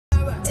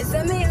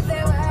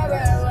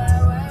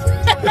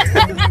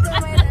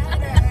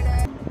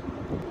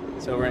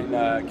So we're in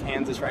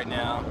Kansas right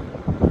now.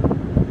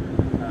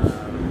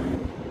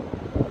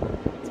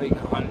 It's like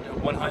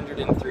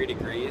 103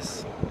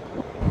 degrees.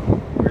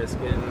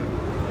 Risking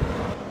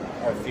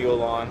our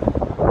fuel on.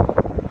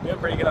 Doing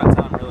pretty good on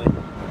time, really.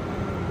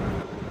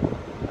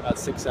 About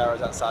 6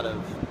 hours outside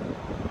of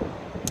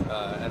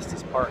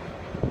Estes Park.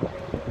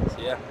 So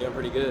yeah, doing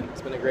pretty good.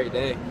 It's been a great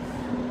day.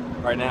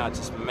 Right now it's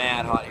just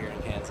mad hot here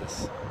in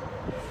Kansas.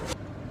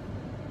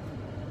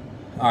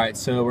 Alright,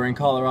 so we're in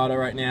Colorado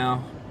right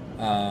now.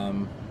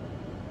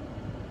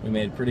 We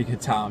made pretty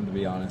good time, to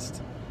be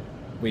honest.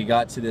 We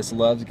got to this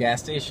Love's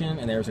gas station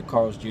and there was a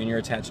Carl's Jr.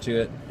 attached to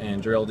it,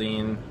 and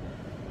Geraldine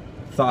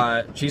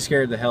thought, she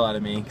scared the hell out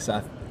of me because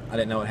I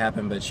didn't know what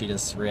happened, but she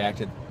just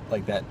reacted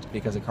like that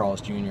because of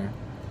Carl's Jr.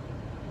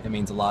 It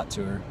means a lot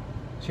to her.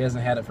 She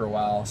hasn't had it for a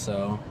while,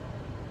 so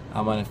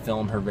I'm gonna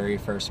film her very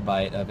first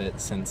bite of it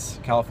since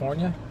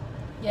California.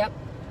 Yep.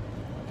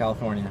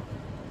 California.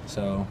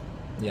 So,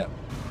 yep.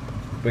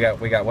 We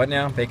got what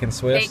now? Bacon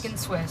Swiss? Bacon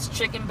Swiss.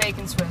 Chicken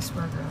bacon Swiss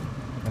burger.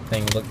 That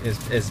thing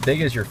is as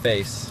big as your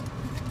face.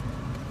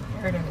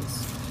 There it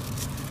is.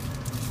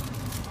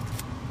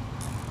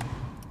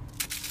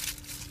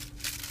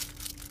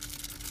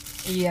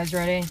 Are you guys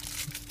ready?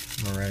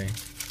 We're ready.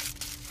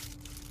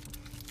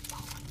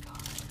 Oh my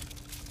god.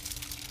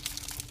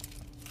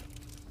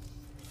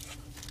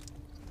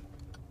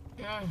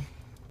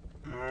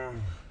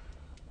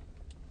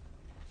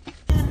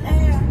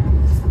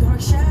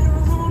 Dark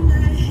shadow on the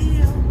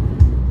hill.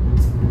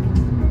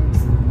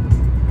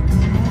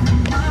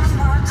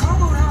 My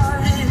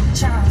cold-hearted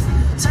child,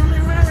 tell me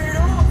where it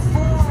all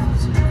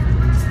falls.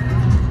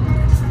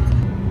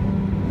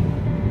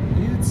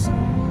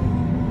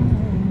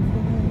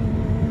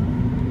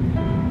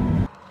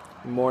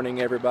 Good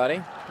morning,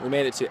 everybody. We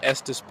made it to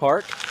Estes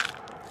Park.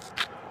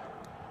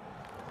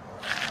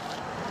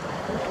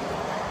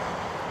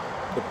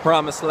 The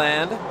promised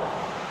land.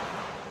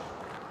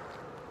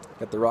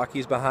 Got the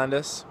Rockies behind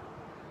us.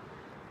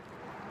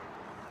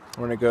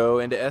 We're gonna go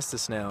into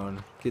Estes now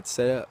and get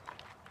set up.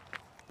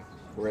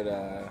 We're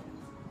at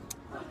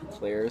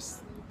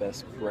Claire's,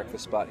 best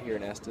breakfast spot here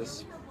in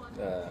Estes.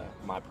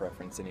 My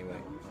preference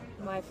anyway.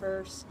 My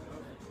first.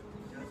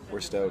 We're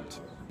stoked.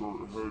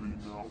 We're heading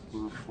out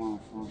there for our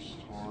first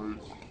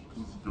hike.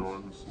 This guy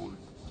is like,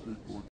 take a look.